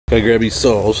Gotta grab these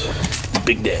saws.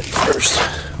 Big Daddy first.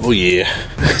 Oh yeah.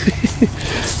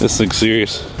 This thing's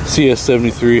serious.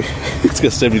 CS73. It's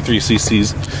got 73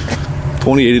 cc's.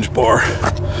 28-inch bar.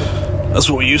 That's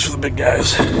what we use for the big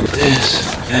guys.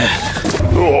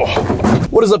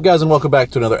 What is up, guys, and welcome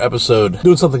back to another episode.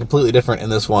 Doing something completely different in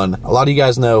this one. A lot of you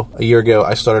guys know, a year ago,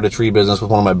 I started a tree business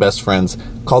with one of my best friends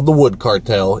called the Wood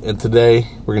Cartel, and today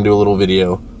we're gonna do a little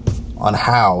video on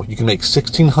how you can make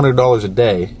 $1,600 a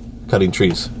day cutting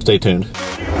trees. Stay tuned.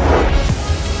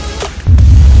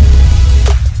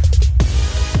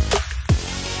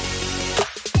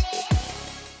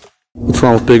 What's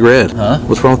wrong with Big Red? Huh?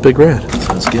 What's wrong with Big Red?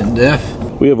 It's getting deaf.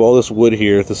 We have all this wood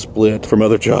here to split from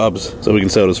other jobs so we can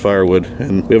sell it as firewood.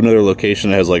 And we have another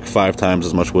location that has like 5 times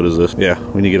as much wood as this. Yeah,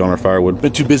 we need to get on our firewood.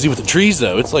 Been too busy with the trees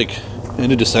though. It's like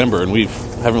end of December and we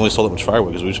haven't really sold that much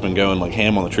firewood because we've just been going like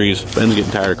ham on the trees. Ben's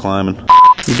getting tired of climbing.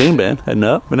 You doing, Ben? Heading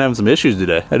up? Been having some issues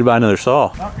today. Had to buy another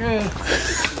saw. Not good.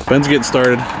 Ben's getting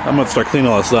started. I'm gonna start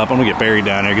cleaning all this up. I'm gonna get buried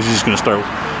down there because he's just gonna start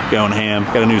going ham.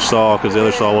 Got a new saw because the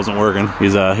other saw wasn't working.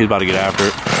 He's about to get after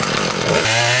it.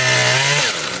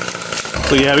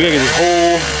 So yeah, we gotta get this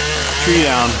whole tree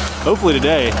down. Hopefully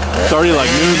today. It's already like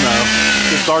noon though.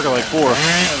 It's dark at like 4.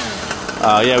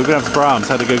 Yeah, we've been having some problems.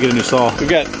 Had to go get a new saw. We've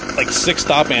got like 6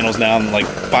 stop handles now, and like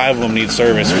 5 of them need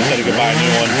service. We just had to go buy a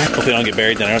new one. Hopefully I don't get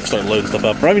buried down there. I have to start loading stuff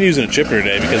up. We're not even using a chipper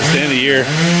today because at the end of the year,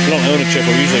 we don't own a chipper.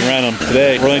 We usually rent them.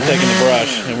 Today, we're only taking the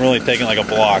brush and we're only taking like a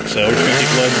block. So we're just gonna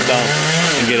keep loading the dump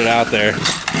and get it out there.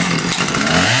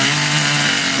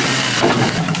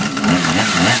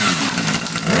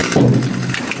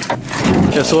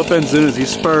 Yeah, so what Ben's doing is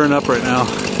he's spurring up right now,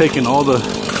 taking all the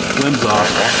limbs off,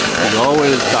 and all the way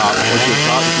to the top. Once you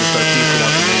stop, you can start piecing it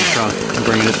up the main trunk and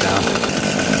bringing it down.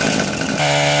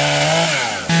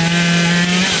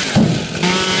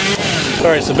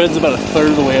 Alright, so Ben's about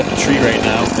 1/3 of the way up the tree right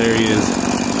now. There he is.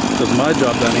 So it's my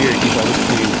job down here to keep all this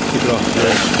clean, keep it off the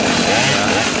edge.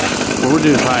 What we're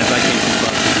doing fine is I can't keep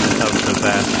up because the tub's so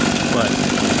fast, but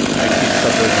I can keep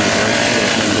stuff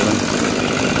open and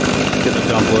get the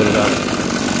dump loaded up.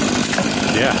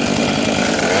 Yeah.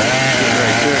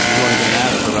 Right there, he's only been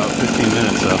at it for about 15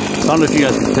 minutes, so. I don't know if you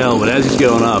guys can tell, but as he's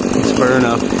going up, he's spurring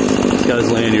up, he's got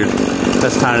his lanyard,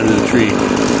 that's tied into the tree.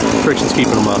 Friction's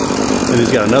keeping him up. And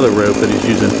he's got another rope that he's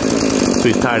using, so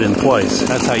he's tied in twice.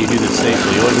 That's how you do this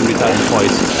safely. You always want to be tied in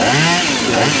twice.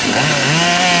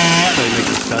 That's how you make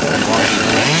this cut and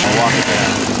walk it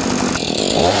down.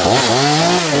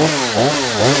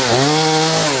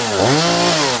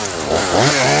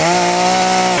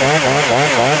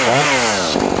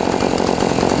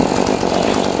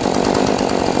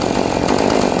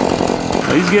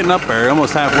 He's getting up there,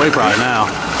 almost halfway probably now.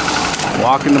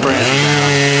 Walking the branches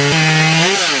down.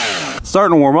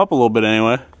 Starting to warm up a little bit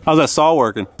anyway. How's that saw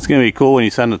working? It's gonna be cool when you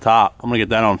send the top. I'm gonna get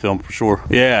that on film for sure.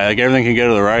 Yeah, like everything can go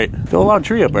to the right. Still a lot of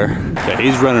tree up there. Okay,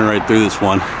 he's running right through this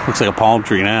one. Looks like a palm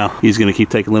tree now. He's gonna keep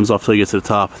taking limbs off till he gets to the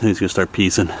top, and then he's gonna start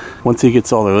piecing. Once he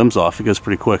gets all their limbs off, it goes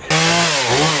pretty quick.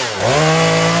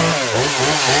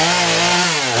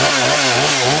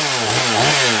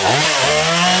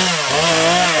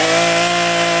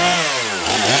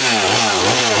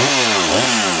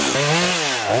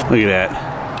 Look at that.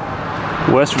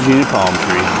 West Virginia palm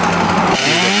tree. A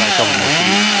couple more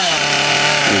feet.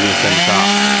 Maybe it's on the top.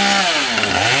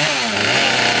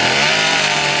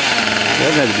 He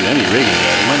hasn't had to do any rigging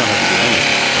yet. He might not have to do any.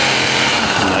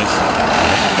 Nice.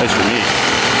 Nice for me.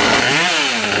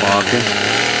 Walking.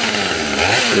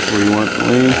 Get where you want to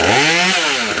lean.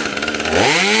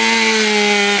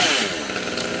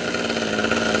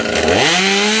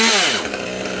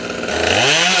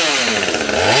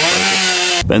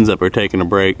 Ben's up there taking a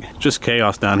break. Just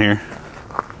chaos down here.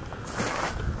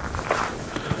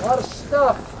 A lot of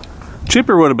stuff.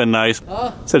 Chipper would have been nice.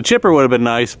 Huh? Said chipper would have been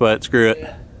nice, but screw it.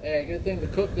 Hey, good thing the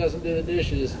cook doesn't do the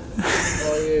dishes.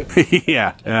 All you.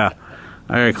 Yeah. I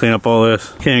gotta clean up all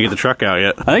this. Can't even get the truck out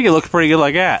yet. I think it looks pretty good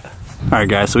like that. Alright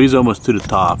guys, so he's almost to the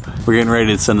top. We're getting ready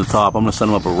to send the top. I'm gonna send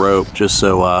him up a rope just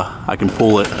so I can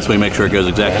pull it so we make sure it goes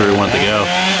exactly where we want it to go.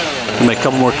 We'll make a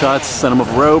couple more cuts, send him up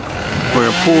a rope. We're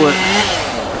gonna pull it.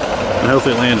 And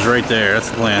hopefully it lands right there. That's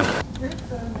the plan.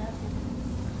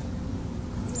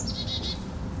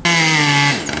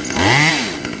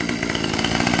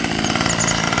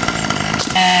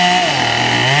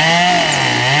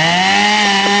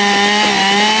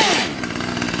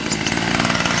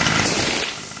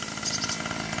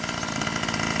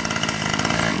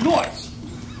 Nice!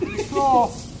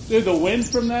 Dude, the wind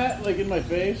from that, like in my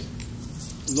face,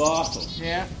 was awesome.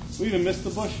 Yeah. We even missed the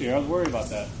bush here. I was worried about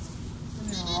that. It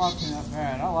didn't rock me that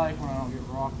bad. I like when I don't get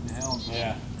rocked to hell.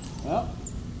 Yeah. Well,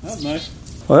 that was nice.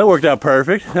 Well, that worked out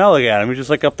perfect. Now look at him. He's just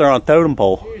like up there on a totem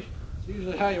pole. It's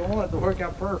usually how you want it to work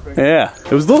out perfect. Yeah.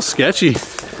 It was a little sketchy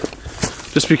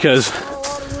just because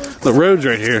the road's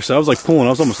right here. So I was like pulling. I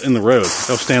was almost in the road.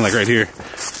 I was standing like right here.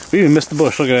 We even missed the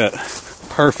bush. Look at that.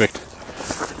 Perfect.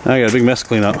 Now I got a big mess to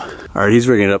clean up. All right, he's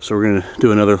rigging it up. So we're going to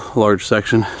do another large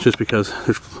section just because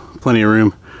there's plenty of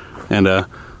room. And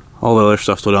all the other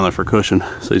stuff's still down there for cushion.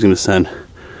 So he's going to send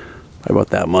probably about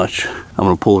that much. I'm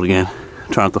going to pull it again.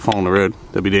 Try not to fall on the road.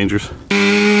 That'd be dangerous.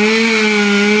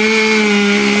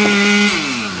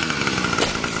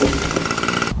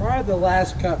 Probably the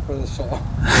last cut for the saw.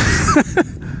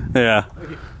 Yeah.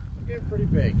 We're getting pretty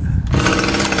big.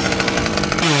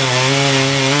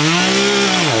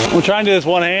 We'll try and do this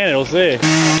one handed. We'll see. There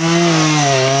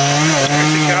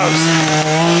she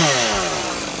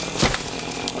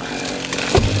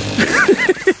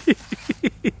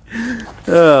goes.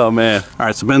 Oh man. All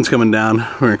right, so Ben's coming down.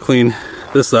 We're gonna clean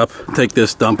this up, take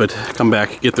this, dump it, come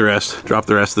back, get the rest, drop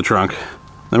the rest of the trunk.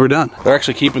 Then we're done. They're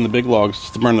actually keeping the big logs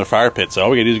to burn the fire pit, so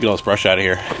all we gotta do is get all this brush out of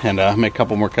here and make a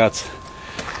couple more cuts.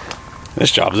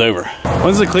 This job's over.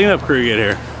 When's the cleanup crew get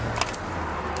here?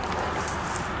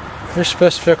 You're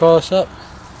supposed to pick all this up.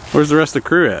 Where's the rest of the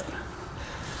crew at?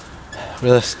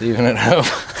 With Steven at home.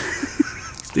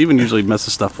 Steven usually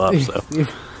messes stuff up, so.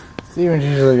 Steven's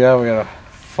usually the guy we gotta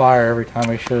fire every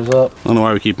time he shows up. I don't know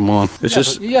why we keep him on. It's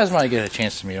just you guys might get a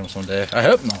chance to meet him someday. I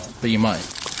hope not, but you might.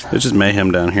 It's just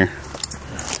mayhem down here.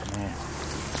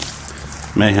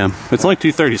 Mayhem. It's only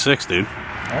 2:36, dude.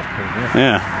 That's pretty good.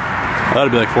 Yeah.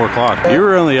 That'd be like 4 o'clock. You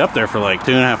were only up there for like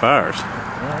 2.5 hours.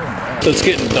 So it's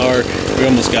getting dark. We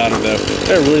almost got it though.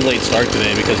 We had a really late start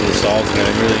today because of the stalls and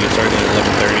it really gets started at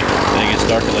 11:30. Then it gets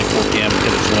dark at like 4 p.m.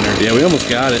 because it's winter. Yeah, we almost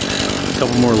got it. A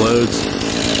couple more loads.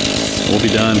 We'll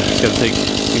be done. It's gotta take,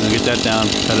 get that down,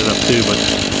 cut it up too, but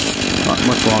not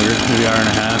much longer, maybe an hour and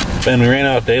a half. Ben, we ran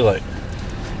out of daylight.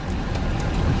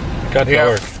 Got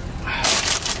dark.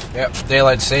 Yep,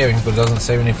 daylight savings, but it doesn't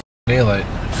save any daylight.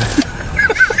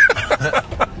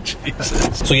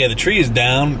 Jesus. So yeah, the tree is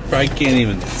down. Probably can't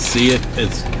even see it.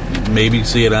 It's maybe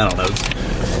see it. I don't know.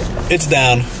 It's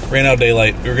down. Ran out of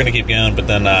daylight. We were gonna keep going, but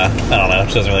then I don't know. It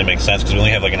just doesn't really make sense because we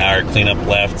only have like an hour cleanup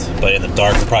left. But in the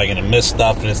dark, we're probably gonna miss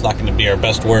stuff, and it's not gonna be our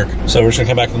best work. So we're just gonna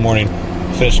come back in the morning,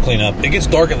 finish cleanup. It gets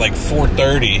dark at like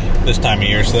 4:30 this time of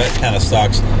year, so that kind of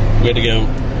sucks. We had to go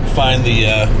find the. We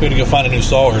had to go find a new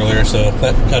saw earlier, so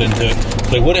that cut into it.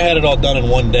 So we would have had it all done in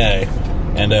one day.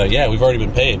 And yeah, we've already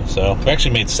been paid. So we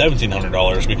actually made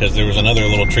 $1,700 because there was another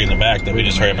little tree in the back that we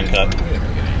just hurried up and cut.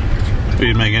 We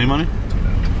didn't make any money?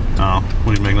 Oh,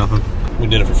 we didn't make nothing. We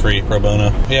did it for free, pro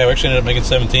bono. Yeah, we actually ended up making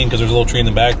 17 because there's a little tree in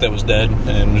the back that was dead,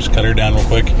 and we just cut her down real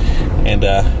quick and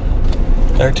got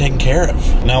her taken care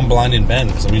of. Now I'm blinding Ben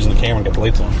because I'm using the camera and got the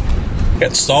lights on.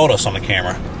 Got sawdust on the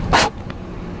camera.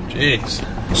 Jeez.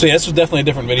 So yeah, this was definitely a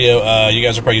different video. You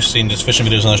guys are probably used to seeing just fishing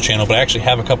videos on this channel, but I actually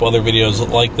have a couple other videos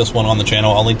like this one on the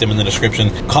channel. I'll link them in the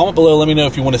description. Comment below, let me know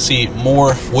if you want to see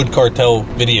more wood cartel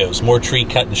videos, more tree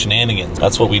cutting shenanigans.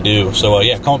 That's what we do. So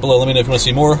yeah, comment below, let me know if you want to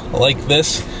see more like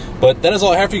this. But that is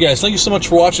all I have for you guys. Thank you so much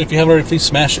for watching. If you haven't already, please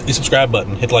smash the subscribe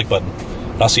button, hit the like button.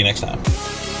 I'll see you next time.